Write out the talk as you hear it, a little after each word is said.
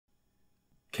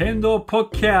Kendo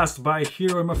Podcast by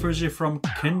Hiro Mafuji from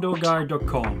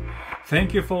Kendo-Guide.com.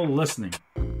 Thank you for listening.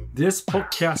 This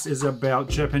podcast is about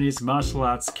Japanese martial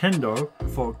arts Kendo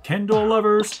for Kendo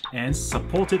lovers and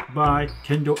supported by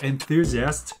Kendo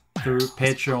enthusiasts through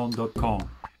Patreon.com.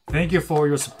 Thank you for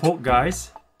your support,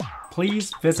 guys.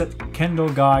 Please visit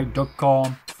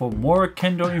Kendo-Guide.com for more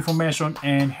Kendo information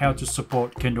and how to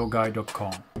support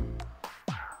Kendo-Guide.com.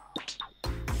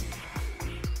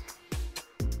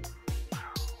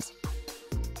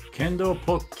 Kendo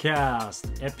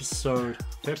Podcast, episode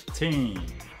 15.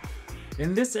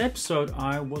 In this episode,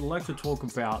 I would like to talk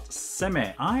about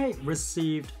Seme. I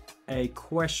received a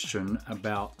question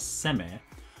about Seme,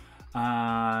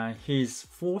 his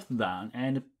fourth dan,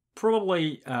 and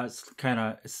probably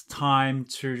it's time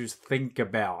to think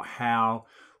about how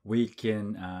we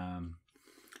can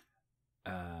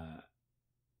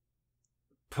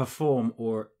perform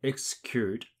or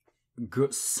execute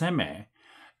good Seme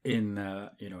in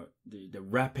the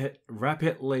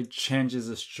rapidly changes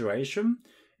the situation.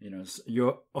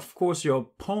 Your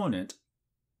opponent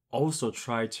also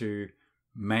try to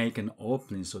make an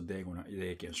opening so they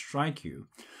can strike you.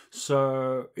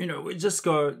 So we just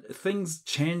go, things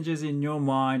changes in your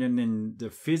mind, and then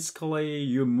physically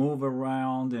you move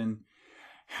around, and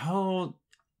how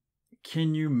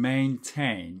can you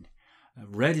maintain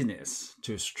readiness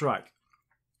to strike?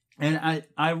 And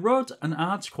I wrote an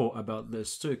article about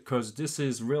this too, because this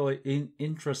is really an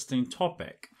interesting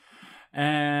topic.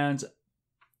 And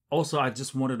also, I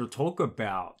just wanted to talk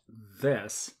about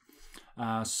this.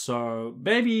 So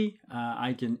maybe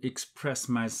I can express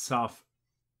myself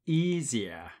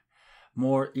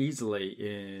more easily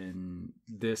in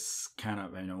this kind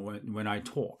of, when I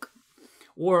talk.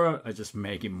 Or I just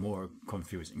make it more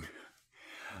confusing.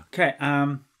 Okay,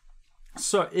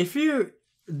 so if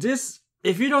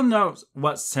you don't know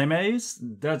what Seme is,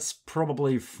 that's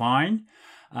probably fine.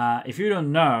 If you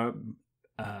don't know,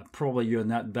 probably you're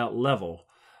not that level.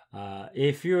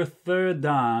 If you're third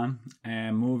dan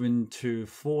and moving to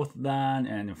fourth dan,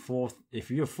 if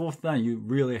you're fourth dan, you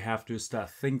really have to start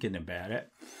thinking about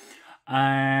it.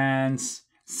 And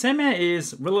Seme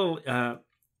is really,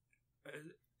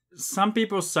 some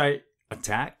people say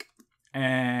attack,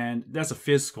 and that's a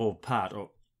physical part.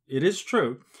 It is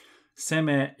true.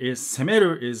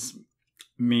 Semeru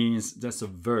means that's a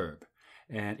verb,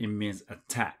 and it means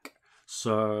attack.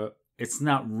 So it's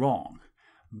not wrong.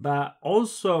 But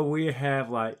also we have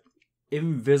like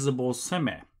invisible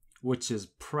seme, which is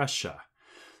pressure.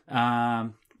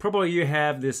 Probably you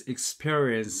have this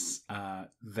experience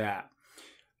that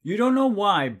you don't know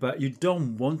why, but you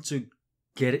don't want to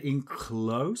get in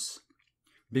close,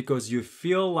 because you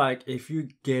feel like if you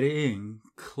get in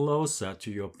closer to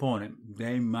your opponent,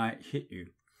 they might hit you.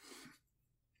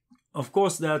 Of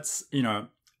course, that's,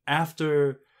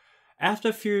 after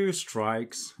a few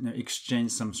strikes,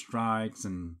 exchange some strikes,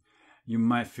 and you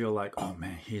might feel like, oh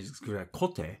man, he's good at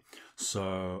kote,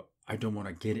 so I don't want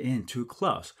to get in too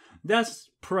close. That's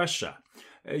pressure.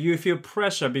 You feel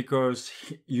pressure because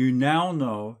you now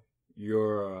know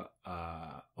your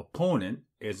opponent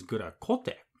is good at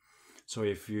kote. So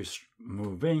if you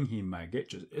move in, he might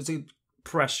get you. It's a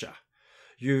pressure.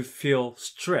 You feel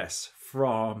stress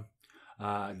from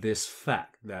this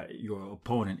fact that your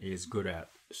opponent is good at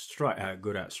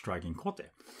striking kote.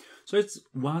 So it's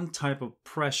one type of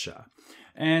pressure.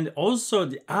 And also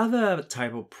the other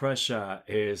type of pressure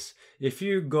is if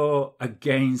you go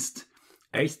against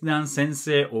 8th dan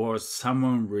sensei or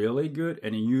someone really good,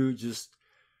 and you just,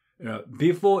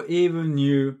 before even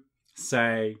you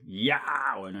say,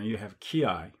 yeah, when you have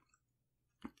kiai,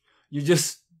 you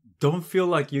just don't feel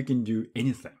like you can do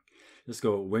anything. Just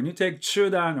go, when you take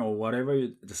chudan or whatever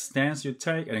the stance you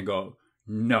take, and go,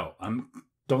 no, I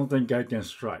don't think I can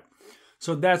strike.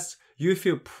 So that's, you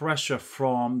feel pressure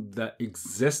from the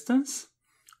existence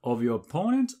of your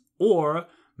opponent, or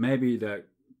maybe the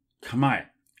kamae,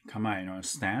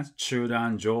 stance,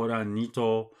 chudan, jodan,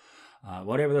 nito,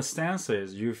 whatever the stance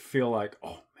is, you feel like,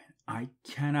 oh man, I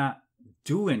cannot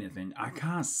do anything. I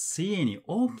can't see any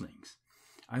openings.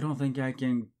 I don't think I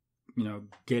can,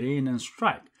 get in and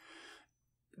strike.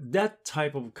 That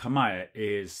type of kamae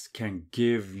can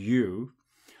give you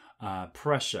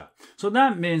pressure. So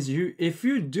that means if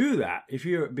you do that, if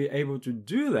you be able to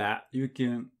do that, you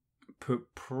can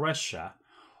put pressure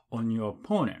on your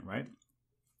opponent, right?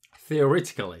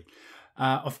 Theoretically.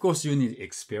 Of course, you need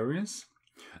experience.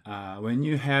 When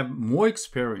you have more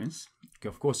experience,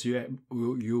 of course, you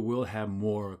will have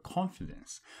more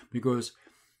confidence, because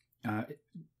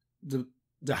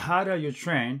the harder you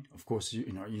train, of course,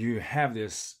 you have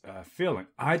this feeling.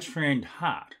 I trained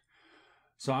hard,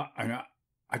 so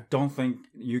I don't think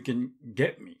you can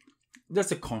get me.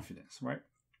 That's a confidence, right?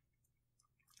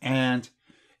 And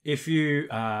if you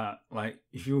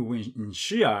if you win in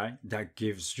Shiai, that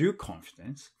gives you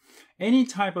confidence. Any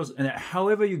type of,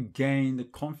 however you gain the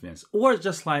confidence, or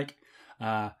just like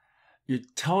you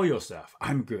tell yourself,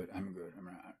 I'm good, I'm good, I'm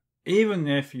right. Even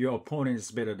if your opponent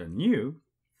is better than you,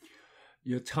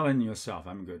 you're telling yourself,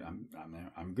 I'm good,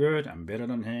 I'm good, I'm better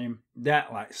than him.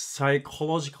 That like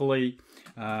psychologically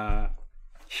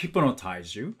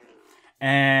hypnotize you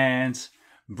and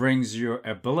brings your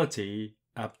ability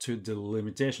up to the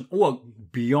limitation or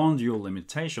beyond your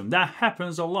limitation. That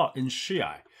happens a lot in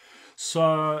Shiai.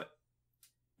 So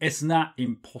it's not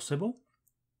impossible.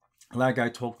 Like I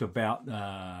talked about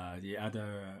in the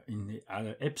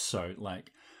other episode,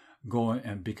 like going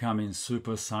and becoming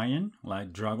Super Saiyan,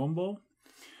 like Dragon Ball.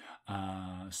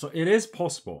 So it is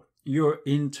possible. Your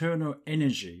internal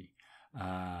energy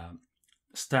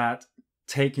start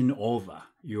taking over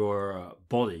your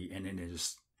body, and then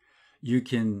you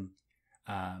can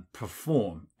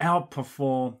outperform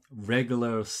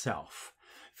regular self,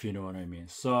 if you know what I mean.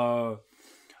 So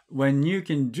when you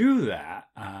can do that,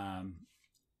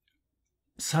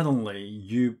 suddenly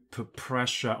you put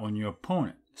pressure on your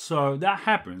opponent. So that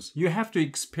happens. You have to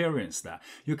experience that.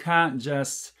 You can't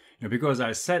just, because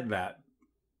I said that,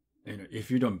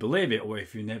 if you don't believe it or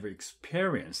if you never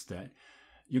experienced that,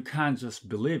 you can't just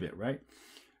believe it, right?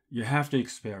 You have to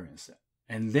experience it.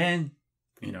 And then,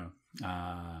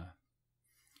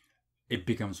 it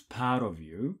becomes part of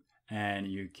you, and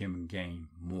you can gain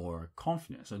more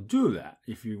confidence. So do that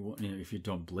if you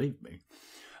don't believe me.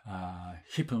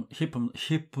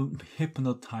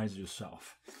 Hypnotize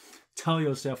yourself. Tell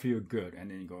yourself you're good,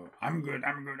 and then you go, I'm good,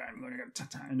 I'm good, I'm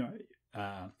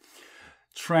good.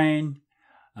 Train.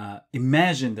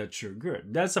 Imagine that you're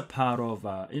good. That's a part of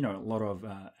a lot of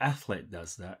athlete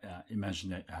does that.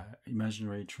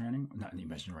 Imaginary training, not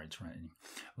imaginary training.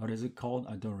 What is it called?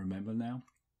 I don't remember now.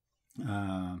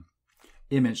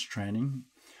 Image training,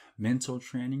 mental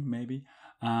training, maybe.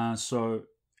 So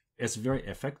it's very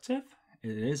effective.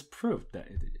 It is proof that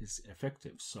it is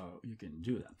effective, so you can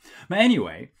do that. But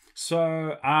anyway,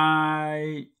 so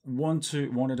I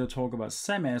wanted to talk about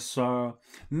Seme. So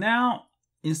now,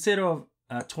 instead of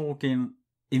talking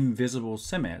invisible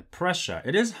Seme, pressure,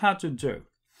 it is hard to do.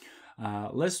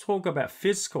 Let's talk about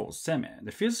physical Seme.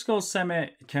 The physical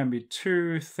Seme can be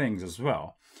two things as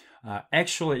well.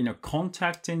 Actually,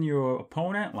 contacting your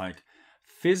opponent, like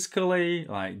physically,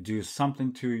 like do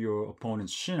something to your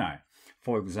opponent's shinai.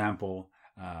 For example,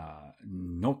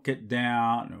 knock it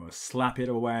down or slap it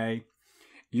away.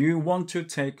 You want to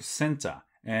take center,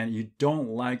 and you don't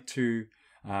like to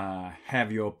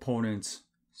have your opponent's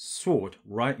sword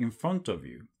right in front of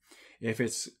you. If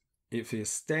it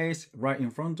stays right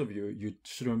in front of you, you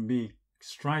shouldn't be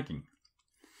striking.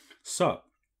 So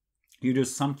you do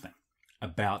something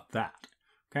about that.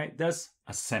 Okay, that's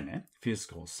a Seme,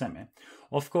 physical Seme.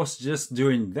 Of course, just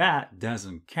doing that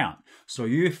doesn't count. So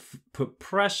you put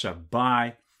pressure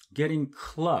by getting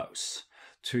close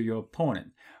to your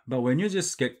opponent. But when you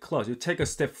just get close, you take a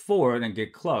step forward and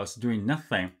get close, doing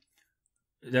nothing,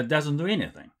 that doesn't do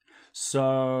anything.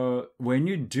 So when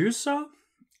you do so,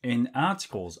 in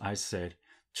articles, I said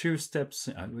 2 steps.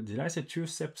 Did I say 2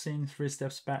 steps in, 3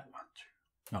 steps back?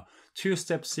 2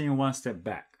 steps in, 1 step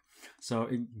back. So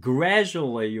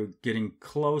gradually you're getting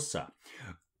closer.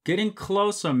 Getting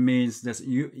closer means that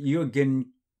you're getting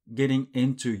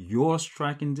into your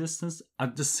striking distance.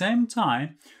 At the same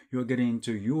time, you're getting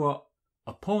into your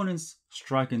opponent's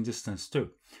striking distance too.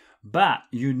 But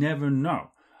you never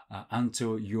know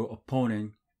until your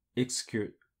opponent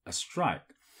execute a strike.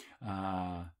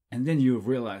 And then you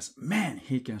realize, man,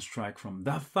 he can strike from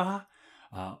that far,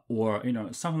 or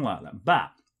something like that.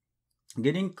 But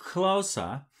getting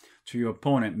closer to your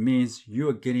opponent means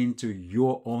you're getting to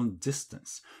your own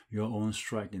distance, your own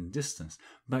striking distance.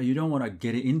 But you don't want to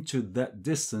get into that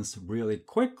distance really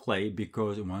quickly,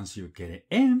 because once you get it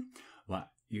in,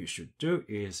 what you should do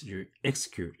is you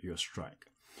execute your strike.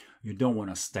 You don't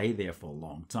want to stay there for a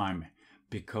long time,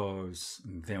 because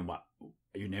then what?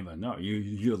 You never know.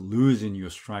 You're losing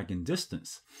your striking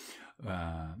distance.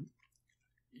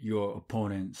 Your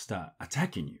opponent start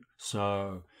attacking you.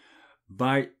 So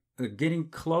by getting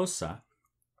closer,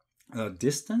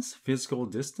 physical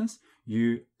distance,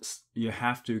 you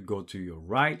have to go to your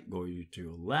right, go to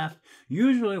your left.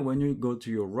 Usually when you go to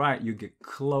your right, you get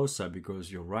closer because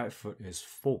your right foot is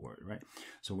forward, right?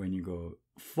 So when you go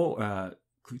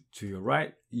to your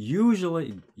right,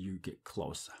 usually you get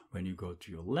closer. When you go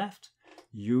to your left,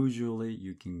 usually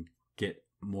you can get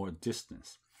more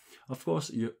distance. Of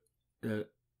course,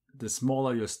 the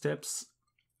smaller your steps,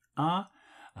 are,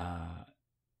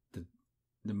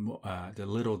 the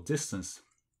little distance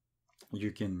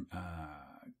you can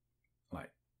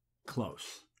like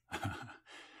close.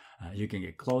 You can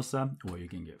get closer or you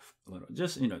can get a little.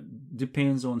 Just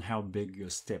depends on how big your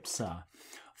steps are.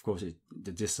 Of course,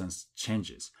 the distance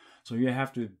changes, so you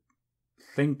have to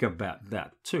think about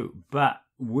that too. But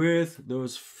with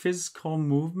those physical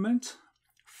movement,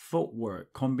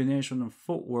 footwork, combination of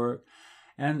footwork,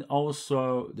 and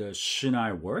also the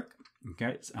shinai work,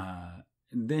 okay,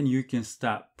 then you can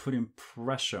start putting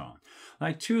pressure on.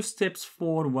 Like 2 steps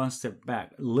forward, 1 step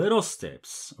back, little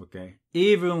steps, okay,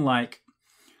 even like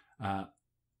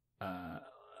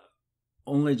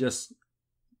only just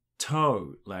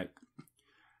toe, like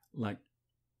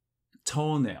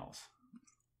toenails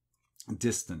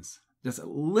distance, just a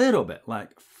little bit,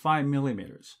 like 5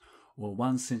 millimeters or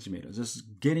 1 centimeter,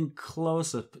 just getting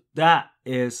closer. That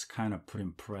is kind of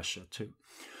putting pressure too.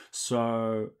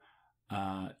 So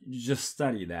you just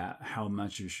study that, how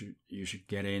much you should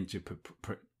get into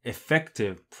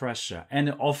effective pressure. And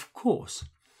of course,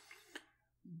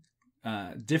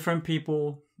 different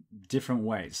people, different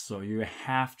ways. So you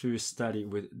have to study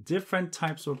with different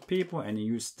types of people, and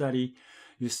you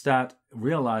start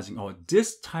realizing, oh,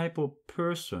 this type of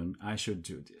person, I should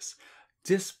do this.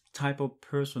 This type of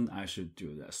person, I should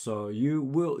do that. So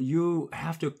you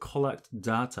have to collect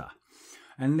data,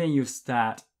 and then you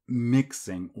start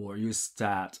mixing, or you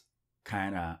start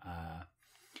kind of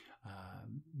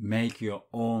make your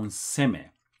own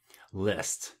seme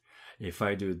list. If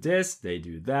I do this, they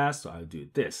do that, so I'll do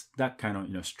this. That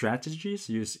kind of strategies.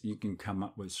 You can come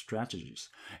up with strategies,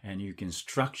 and you can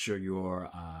structure your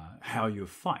how you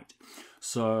fight.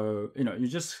 So you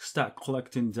just start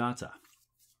collecting data.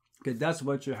 Okay, that's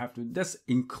what you have to. That's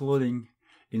including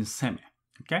in seme.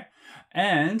 Okay,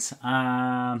 and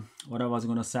what I was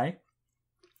gonna say.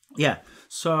 Yeah,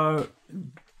 so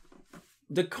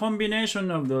the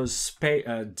combination of those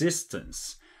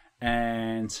distance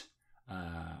and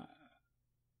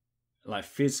like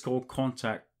physical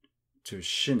contact to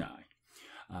shinai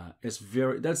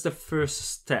that's the first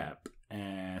step.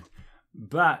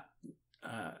 But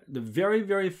the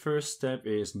very first step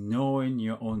is knowing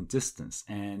your own distance,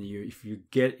 and if you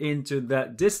get into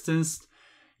that distance,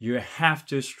 you have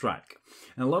to strike.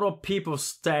 And a lot of people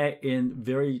stay in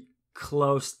very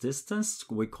close distance,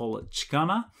 we call it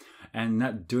chikama, and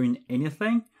not doing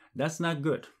anything. That's not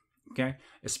good. Okay,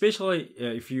 especially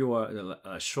if you are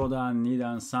shodan,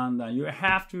 nidan, sandan, you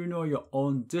have to know your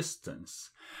own distance.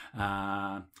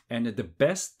 And the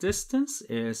best distance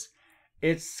is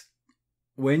if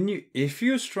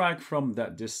you strike from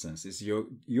that distance, it's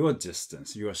your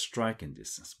distance, your striking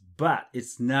distance, but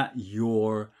it's not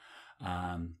your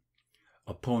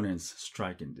opponent's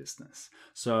striking distance.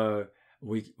 So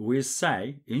we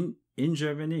say in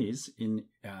Japanese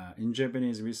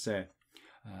we say.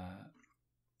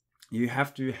 You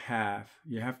have to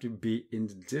be in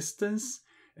the distance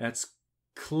that's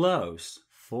close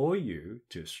for you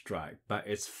to strike, but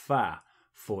it's far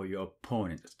for your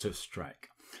opponent to strike.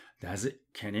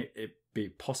 Can it be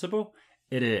possible?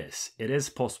 It is. It is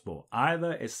possible.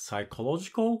 Either it's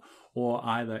psychological, or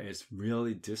either it's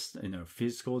really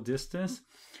physical distance.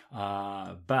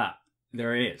 But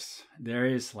there is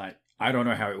like, I don't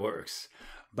know how it works,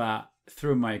 but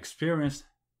through my experience,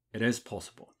 it is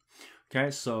possible. Okay,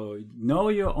 so know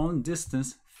your own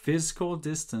distance, physical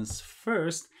distance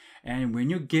first, and when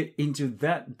you get into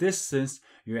that distance,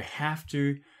 you have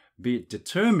to be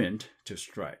determined to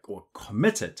strike or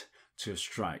committed to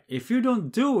strike. If you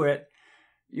don't do it,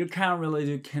 you can't really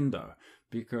do kendo,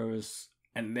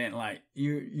 and then like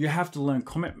you have to learn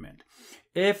commitment.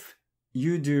 If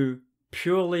you do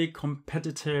purely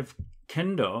competitive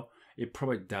kendo, it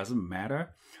probably doesn't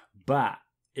matter. But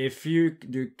if you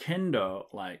do kendo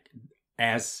like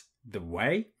as the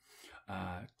way,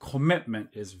 commitment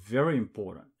is very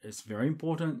important. It's very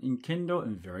important in kendo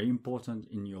and very important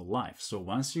in your life. So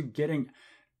once you're getting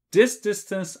this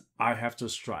distance, I have to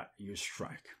strike. You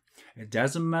strike. It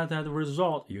doesn't matter the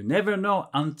result. You never know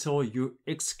until you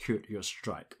execute your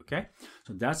strike. Okay,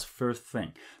 so that's first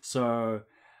thing. So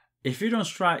if you don't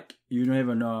strike, you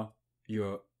never know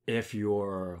if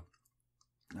your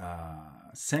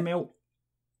seme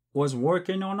was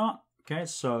working or not. Okay,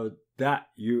 so that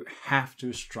you have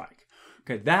to strike.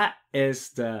 Okay, that is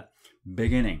the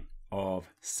beginning of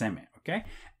seme. Okay,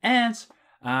 and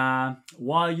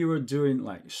while you were doing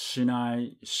like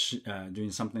shinai,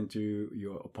 doing something to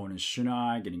your opponent's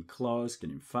shinai, getting close,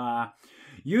 getting far,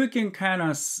 you can kind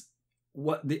of,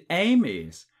 what the aim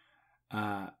is,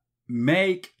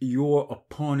 make your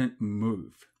opponent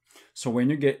move. So when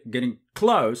you getting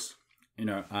close,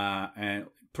 and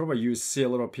probably you see a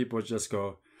lot of people just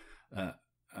go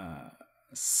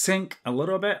sink a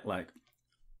little bit, like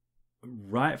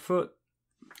right foot,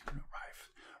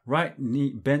 right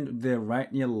knee, bend their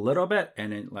right knee a little bit,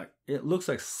 and then like it looks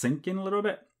like sinking a little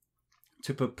bit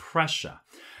to put pressure.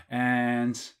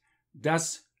 And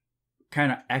that's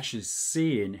kind of actually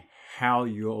seeing how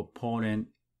your opponent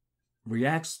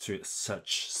reacts to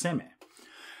such seme.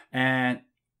 And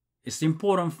it's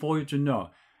important for you to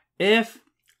know if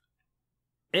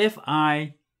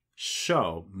I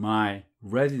show my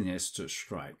readiness to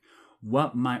strike,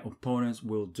 what my opponents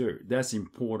will do. That's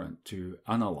important to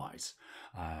analyze.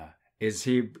 Is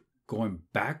he going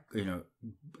back,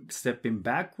 stepping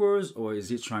backwards, or is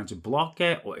he trying to block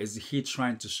it, or is he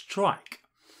trying to strike?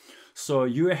 So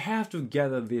you have to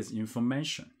gather this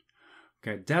information.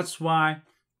 Okay, that's why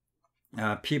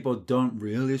people don't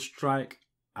really strike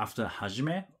after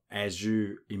hajime. As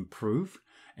you improve,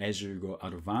 as you go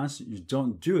advanced, you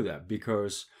don't do that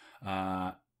because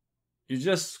you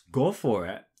just go for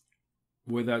it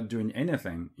without doing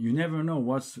anything. You never know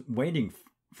what's waiting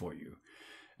for you.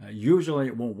 Usually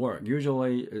it won't work.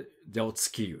 Usually they'll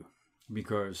tsuki you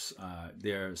because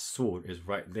their sword is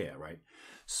right there, right?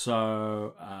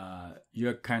 So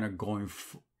you're kind of going,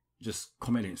 just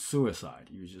committing suicide.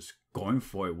 You're just going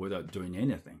for it without doing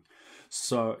anything.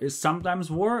 So it sometimes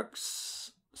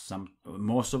works.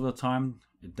 Most of the time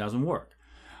it doesn't work.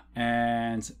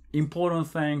 And important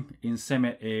thing in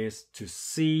seme is to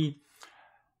see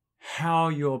how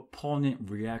your opponent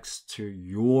reacts to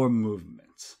your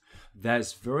movements.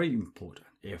 That's very important.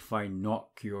 If I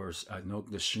knock the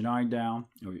shinai down,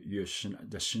 or the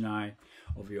shinai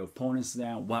of your opponent's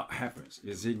down, what happens?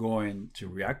 Is he going to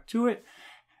react to it?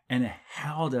 And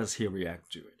how does he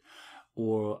react to it?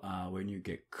 Or when you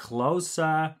get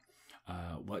closer,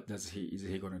 what is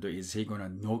he going to do? Is he going to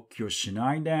knock your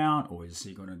shinai down, or is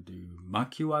he going to do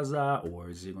makiwaza, or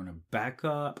is he going to back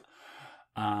up?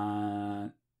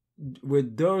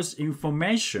 With those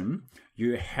information,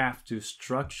 you have to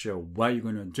structure what you're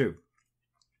going to do.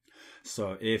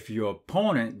 So if your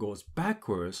opponent goes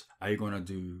backwards, are you going to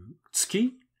do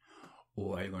tsuki?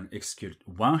 Or are you going to execute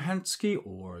one-hand tsuki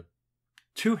or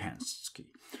two-hand tsuki?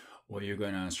 Or you're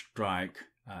going to strike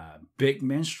big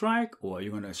man strike? Or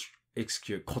you're going to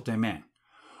execute kote men?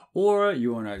 Or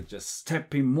you want to just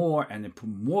step in more and then put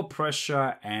more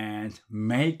pressure and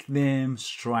make them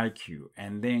strike you.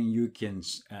 And then you can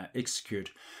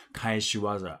execute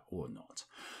kaishiwaza or not.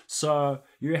 So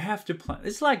you have to play.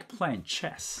 It's like playing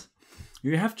chess.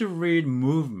 You have to read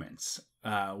movements.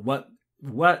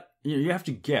 You have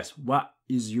to guess what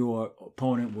is your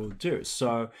opponent will do.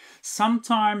 So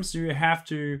sometimes you have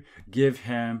to give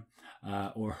him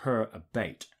or her a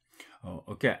bait. Oh,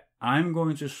 okay, I'm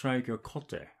going to strike your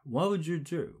kote. What would you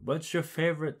do? What's your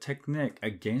favorite technique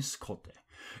against kote?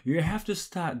 You have to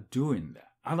start doing that.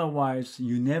 Otherwise,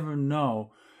 you never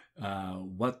know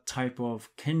what type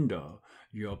of kendo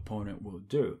your opponent will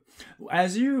do.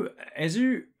 As you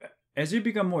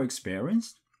become more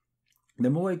experienced, the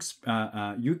more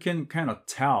you can kind of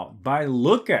tell by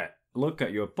look at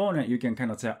your opponent. You can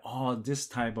kind of tell, oh, this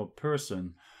type of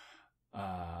person.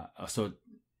 So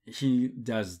he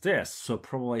does this, so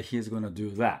probably he's going to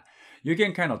do that. You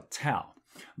can kind of tell,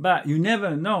 but you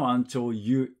never know until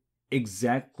you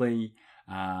exactly.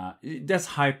 That's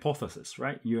hypothesis,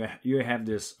 right? You have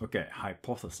this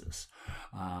hypothesis.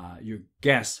 You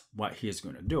guess what he's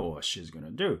going to do or she's going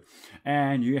to do,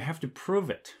 and you have to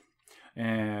prove it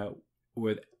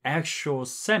with actual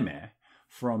seme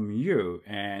from you.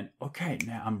 And okay,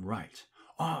 now I'm right.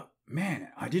 Oh man,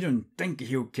 I didn't think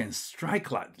you can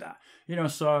strike like that.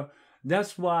 So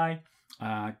that's why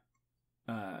seme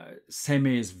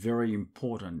is very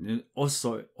important. And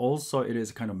also it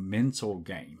is kind of mental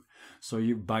game. So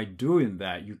by doing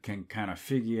that, you can kind of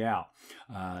figure out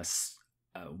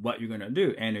what you're going to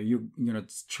do. And you're going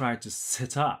to try to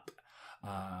set up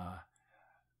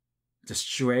the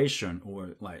situation,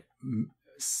 or like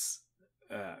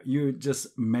you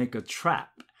just make a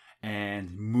trap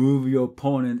and move your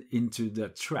opponent into the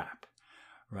trap,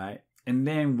 right? And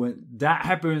then when that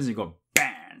happens, you go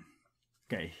bang.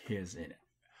 Okay, here's it.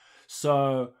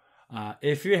 So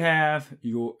if you have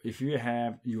your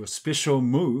special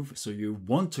move, so you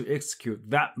want to execute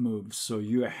that move, so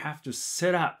you have to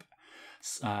set up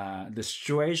the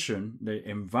situation, the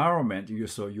environment,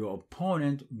 so your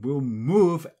opponent will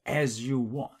move as you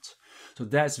want. So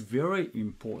that's very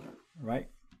important, right?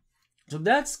 So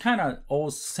that's kind of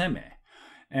all seme.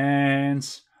 And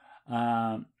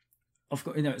of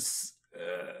course,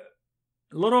 a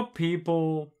lot of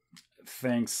people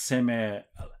think seme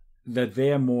that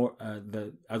they are more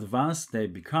the advanced they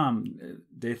become,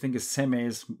 they think Seme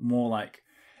is more like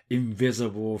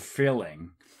invisible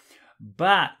feeling,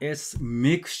 but it's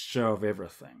mixture of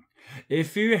everything.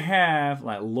 If you have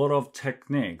like a lot of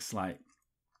techniques, like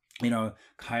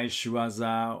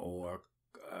kaishiwaza or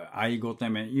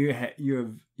aigoteme,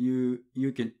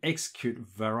 you can execute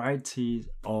varieties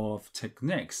of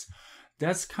techniques.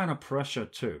 That's kind of pressure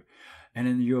too. And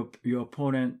then your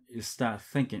opponent, you start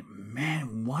thinking,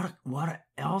 man, what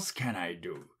else can I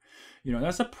do?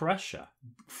 That's a pressure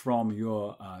from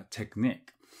your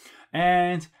technique.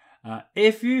 And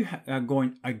if you are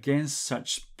going against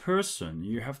such person,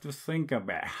 you have to think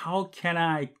about how can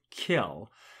I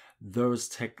kill those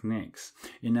techniques.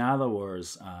 In other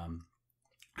words,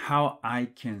 how I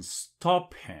can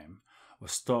stop him or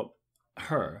stop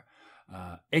her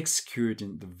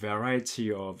executing the variety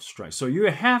of strikes. So you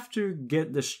have to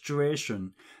get the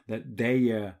situation that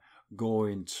they are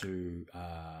going to,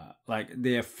 like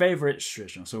their favorite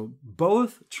situation. So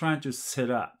both trying to set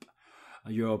up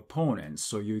your opponents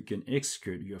so you can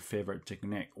execute your favorite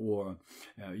technique, or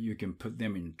you can put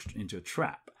them into a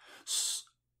trap.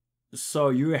 So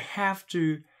you have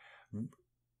to,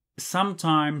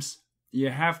 sometimes you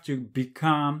have to be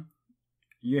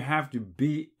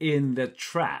in the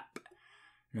trap.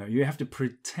 You have to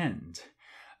pretend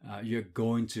you're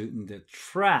going to the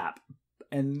trap,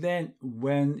 and then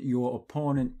when your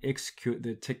opponent execute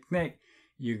the technique,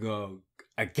 you go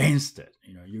against it.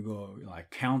 You go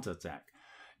like counterattack.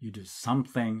 You do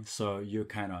something, so you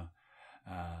kind of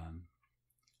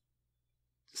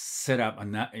set up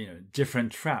a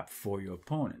different trap for your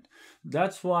opponent.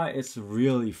 That's why it's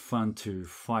really fun to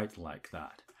fight like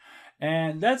that,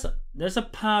 and that's a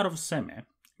part of Seme.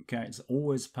 Okay, it's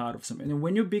always part of Seme. And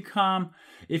when you become,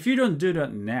 if you don't do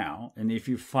that now, and if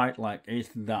you fight like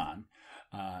 8th dan,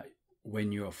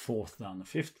 when you're 4th dan or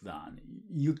 5th dan,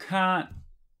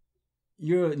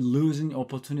 you're losing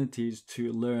opportunities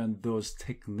to learn those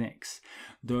techniques,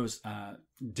 those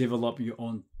develop your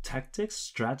own tactics,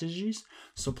 strategies.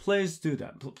 So please do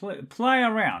that. Play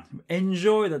around,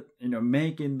 enjoy that,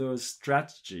 making those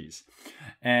strategies,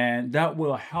 and that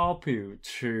will help you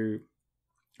to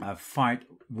fight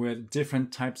with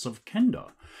different types of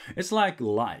kendo. It's like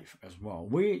life as well.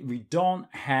 We don't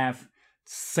have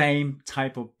same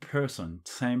type of person,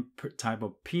 same type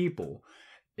of people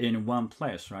in one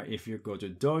place, right? If you go to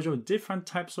dojo, different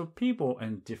types of people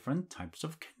and different types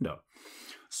of kendo.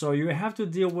 So you have to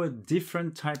deal with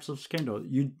different types of kendo.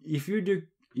 If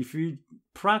you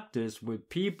practice with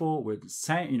people with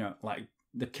same, like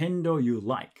the kendo you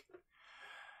like,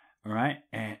 all right,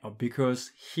 and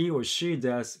because he or she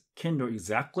does kendo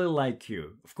exactly like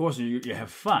you, of course you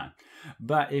have fun.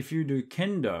 But if you do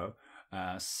kendo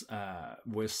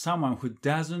with someone who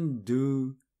doesn't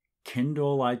do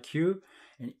kendo like you,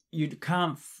 you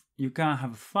can't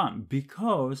have fun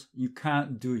because you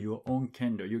can't do your own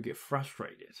kendo. You get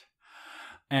frustrated,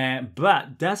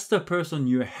 but that's the person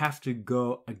you have to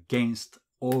go against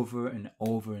over and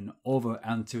over and over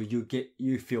until you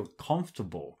feel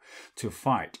comfortable to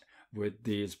fight with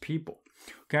these people.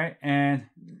 Okay, and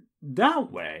that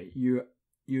way you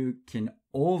can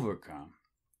overcome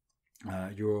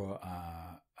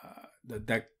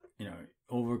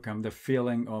overcome the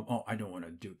feeling of, oh, I don't want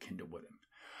to do kendo with him,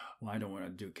 or I don't want to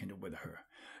do kendo with her.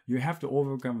 You have to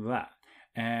overcome that,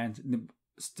 and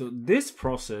so this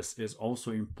process is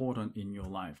also important in your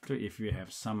life too. If you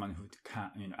have someone who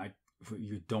can't, who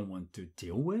you don't want to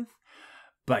deal with,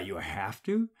 but you have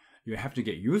to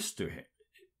get used to it.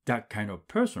 That kind of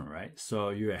person, right? So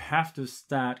you have to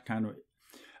start kind of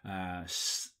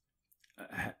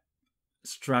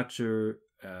structure,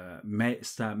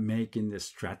 start making the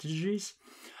strategies.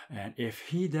 And if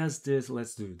he does this,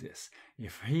 let's do this.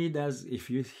 If he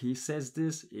says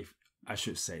this, if I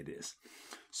should say this.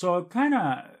 So kind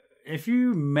of, if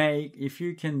you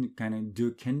can kind of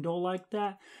do kendo like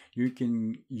that, you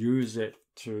can use it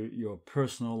to your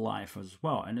personal life as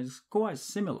well, and it's quite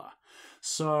similar.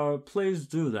 So please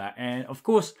do that. And of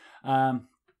course, kendo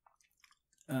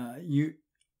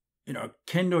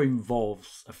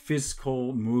involves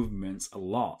physical movements a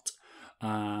lot.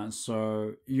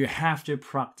 So you have to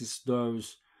practice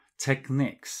those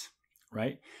techniques,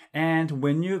 right? And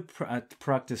when you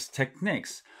practice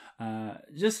techniques,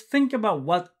 just think about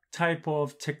what type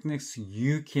of techniques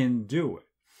you can do.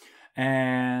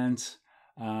 And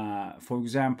for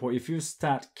example, if you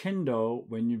start kendo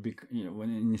when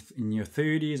when in your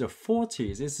 30s or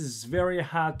 40s, this is very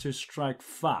hard to strike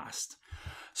fast.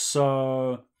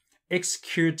 So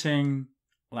executing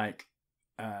like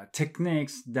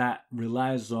techniques that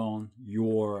relies on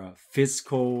your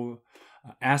physical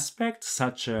aspects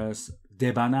such as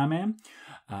debanamen,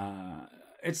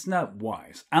 it's not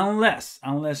wise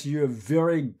unless you're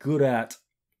very good at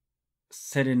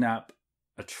setting up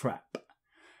a trap.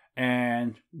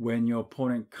 And when your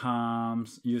opponent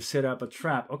comes, you set up a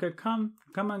trap. Okay, come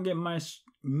and get my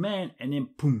man, and then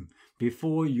boom,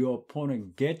 before your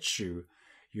opponent gets you,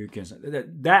 you can.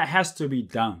 That has to be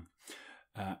done.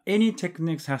 Any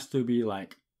techniques has to be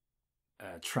like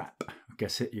a trap. Okay,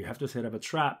 so you have to set up a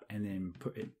trap and then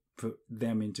put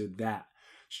them into that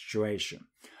situation.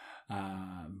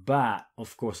 But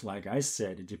of course, like I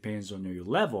said, it depends on your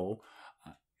level.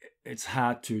 It's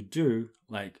hard to do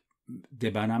like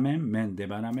men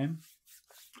debanamen.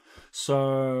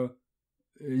 So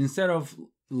instead of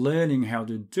learning how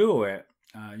to do it,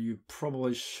 you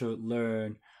probably should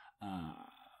learn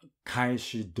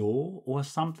kaishido or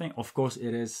something. Of course,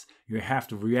 it is, you have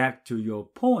to react to your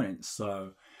opponent.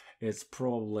 So it's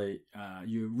probably,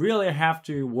 you really have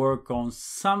to work on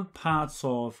some parts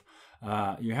of,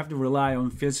 you have to rely on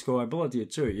physical ability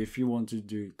too. If you want to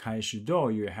do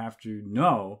kaishido, you have to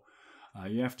know,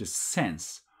 you have to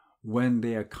sense when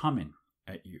they are coming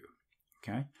at you.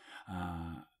 Okay.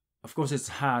 Of course, it's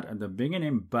hard at the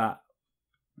beginning, but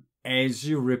as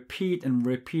you repeat and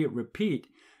repeat,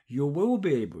 you will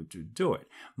be able to do it.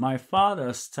 My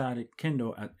father started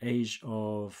Kendo at age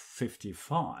of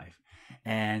 55,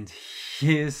 and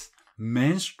his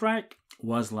main strike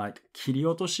was like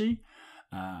kiriotoshi.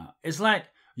 It's like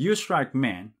you strike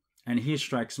man and he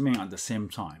strikes me at the same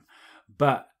time.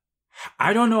 But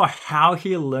I don't know how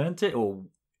he learned it, or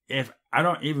if I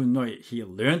don't even know if he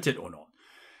learned it or not.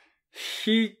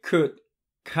 He could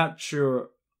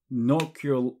knock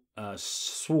your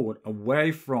sword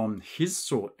away from his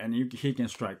sword, and he can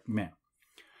strike men.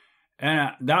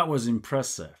 And that was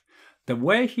impressive. The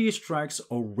way he strikes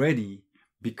already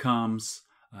becomes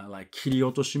like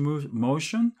kiriotoshi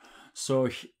motion. So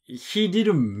he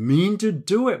didn't mean to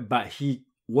do it, but he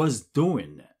was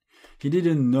doing it. He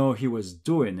didn't know he was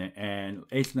doing it. And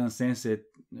Eitan Sensei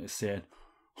said,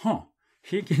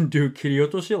 he can do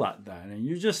kiriotoshi like that. And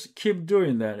you just keep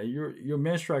doing that. Your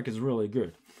main strike is really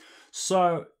good.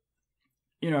 So,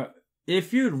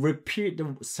 if you repeat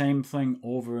the same thing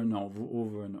over and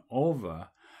over,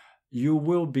 you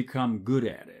will become good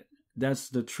at it. That's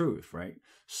the truth, right?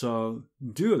 So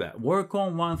do that. Work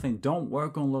on one thing. Don't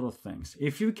work on little things.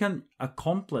 If you can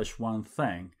accomplish one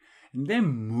thing, and then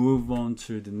move on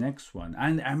to the next one.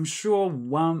 And I'm sure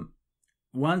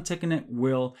one technique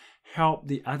will help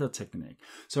the other technique.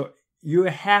 So you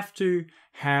have to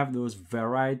have those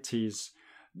varieties.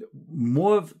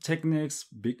 More techniques,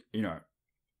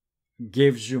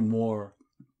 gives you more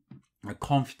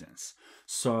confidence.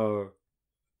 So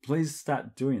please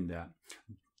start doing that.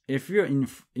 If you're in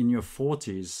your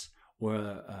 40s,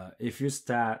 or if you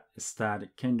start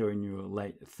Kendo in your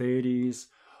late 30s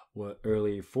or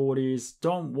early 40s,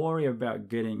 don't worry about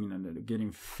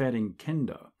getting fed in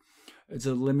Kendo. It's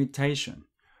a limitation.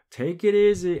 Take it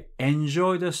easy,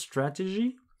 enjoy the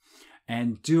strategy,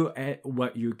 and do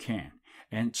what you can.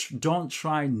 And don't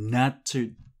try not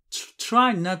to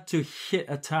hit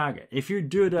a target. If you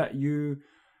do that, you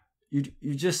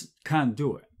just can't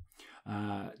do it.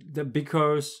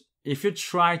 Because if you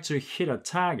try to hit a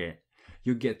target,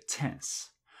 you get tense.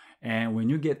 And when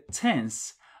you get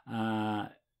tense,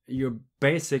 your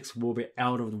basics will be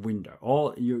out of the window.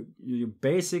 All your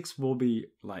basics will be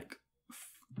like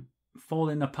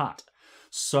falling apart.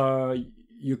 So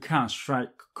you can't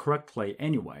strike correctly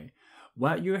anyway.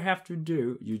 What you have to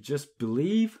do, you just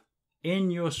believe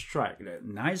in your strike.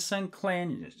 Nice and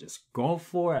clean, you just go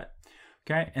for it.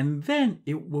 Okay? And then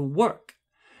it will work.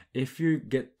 If you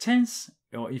get tense,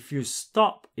 or if you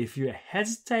stop, if you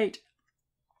hesitate,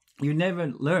 you never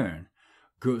learn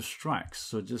good strikes.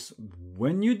 So just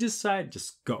when you decide,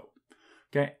 just go.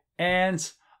 Okay?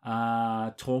 And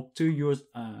talk to your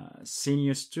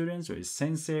senior students or your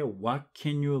sensei. What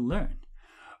can you learn?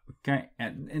 Okay?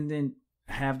 And then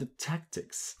have the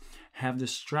tactics, have the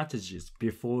strategies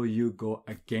before you go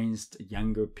against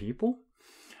younger people.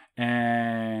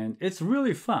 And it's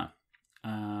really fun.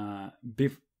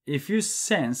 If you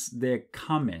sense they're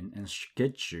coming and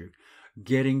get you,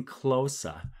 getting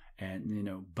closer,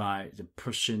 and by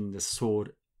pushing the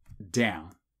sword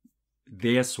down,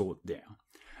 their sword down,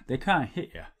 they can't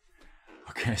hit you.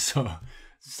 Okay, so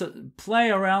play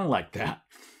around like that,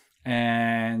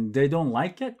 and they don't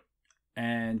like it,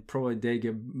 and probably they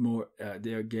get more.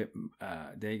 They get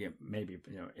maybe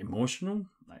emotional,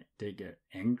 like they get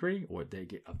angry or they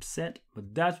get upset.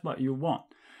 But that's what you want.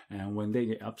 And when they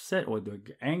get upset or they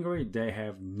get angry, they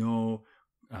have no,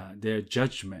 their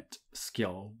judgment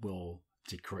skill will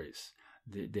decrease.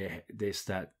 they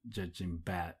start judging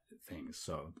bad things.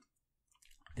 So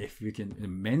if you can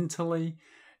mentally,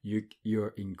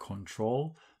 you're in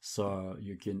control, so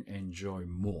you can enjoy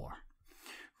more.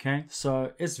 Okay,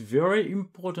 so it's very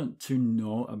important to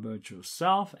know about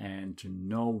yourself and to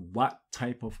know what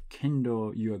type of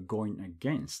kendo you are going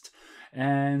against,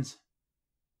 and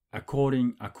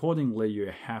accordingly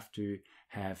you have to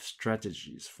have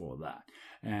strategies for that,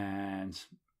 and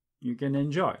you can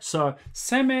enjoy. So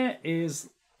Seme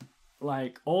is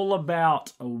like all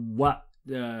about what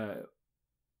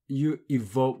you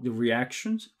evoke the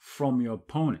reactions from your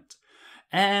opponent,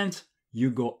 and you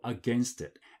go against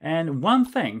it. And one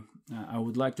thing I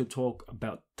would like to talk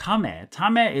about Tame.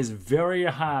 Tame is very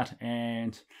hard,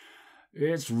 and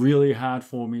it's really hard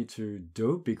for me to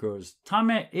do because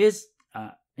Tame is,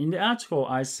 in the article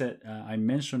I said, I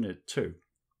mentioned it too.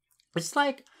 It's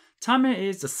like Tame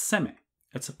is a Seme.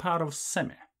 It's a part of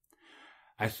Seme,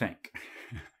 I think.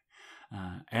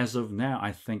 As of now,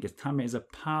 I think Tame is a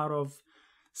part of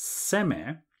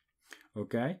Seme,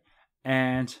 okay?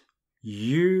 And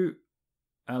you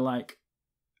are like,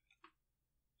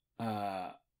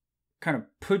 kind of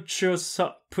put your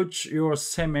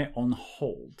Seme on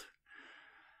hold.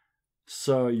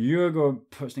 So you're going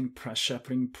putting pressure,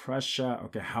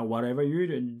 okay, whatever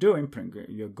you're doing,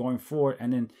 you're going forward,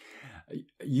 and then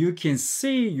you can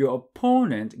see your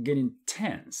opponent getting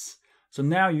tense. So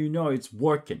now you know it's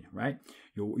working, right?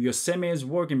 Your Seme is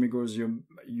working because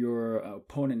your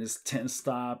opponent is tensed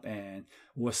up and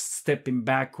was stepping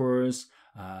backwards,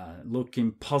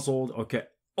 looking puzzled. Okay,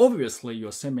 obviously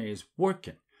your Seme is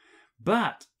working,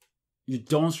 but you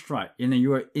don't strike.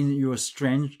 You're in your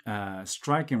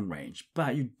striking range,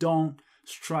 but you don't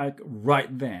strike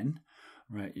right then,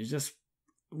 right? You just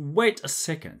wait a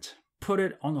second, put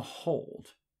it on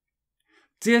hold.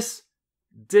 This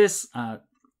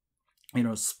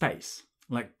space,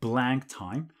 like blank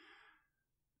time,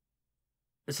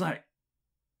 it's like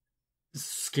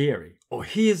scary. Or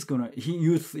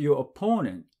your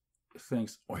opponent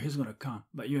thinks, oh, he's gonna come,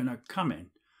 but you're not coming.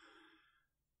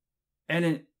 And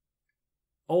then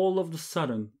all of a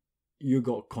sudden, he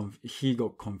got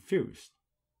confused.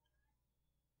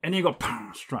 And he got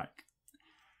pound strike.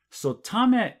 So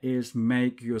Tame is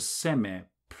make your Seme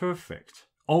perfect,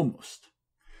 almost.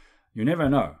 You never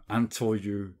know until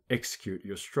you execute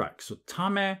your strike. So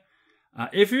Tame,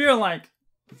 if you're like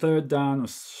third dan or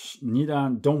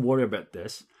nidan, don't worry about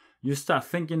this. You start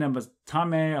thinking about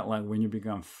Tame like when you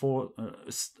become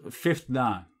fifth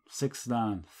dan, sixth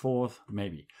dan, fourth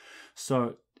maybe.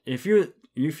 So if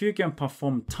you can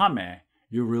perform Tame,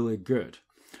 you're really good.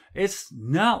 It's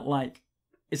not like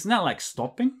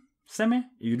stopping Seme.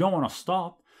 You don't want to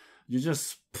stop. You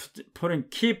just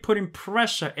keep putting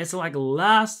pressure. It's like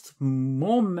last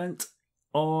moment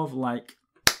of like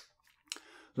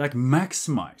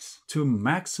maximize. To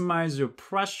maximize your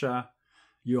pressure,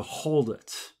 you hold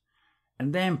it.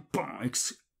 And then boom,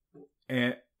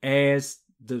 as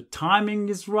the timing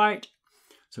is right,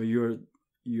 so your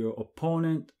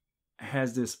opponent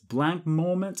has this blank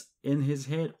moment in his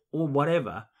head or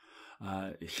whatever,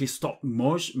 he stopped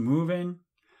moving,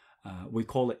 we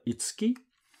call it itsuki,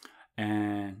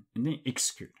 and then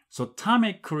execute. So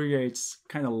Tame creates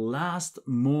kind of last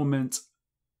moment,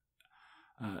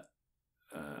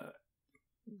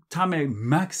 Tame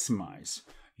maximize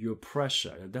your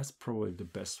pressure. That's probably the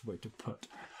best way to put,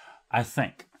 I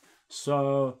think.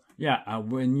 So yeah,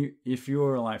 if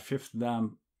you're like fifth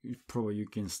dan, probably you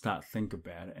can start think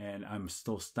about it, and I'm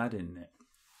still studying it,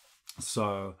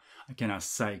 so I cannot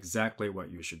say exactly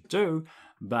what you should do,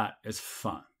 but it's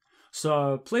fun.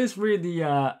 So please read the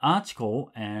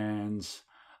article and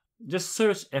just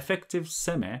search effective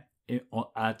Seme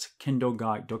at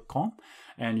Kendo-Guide.com,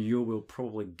 and you will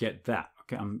probably get that.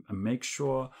 Okay, make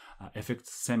sure effective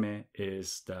Seme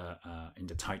is in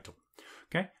the title.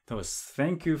 Okay, so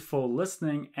thank you for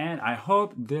listening, and I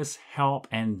hope this helped,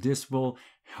 and this will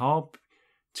help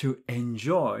to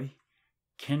enjoy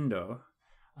Kendo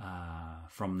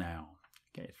from now.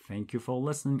 Okay, thank you for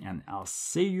listening, and I'll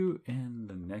see you in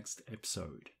the next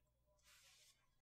episode.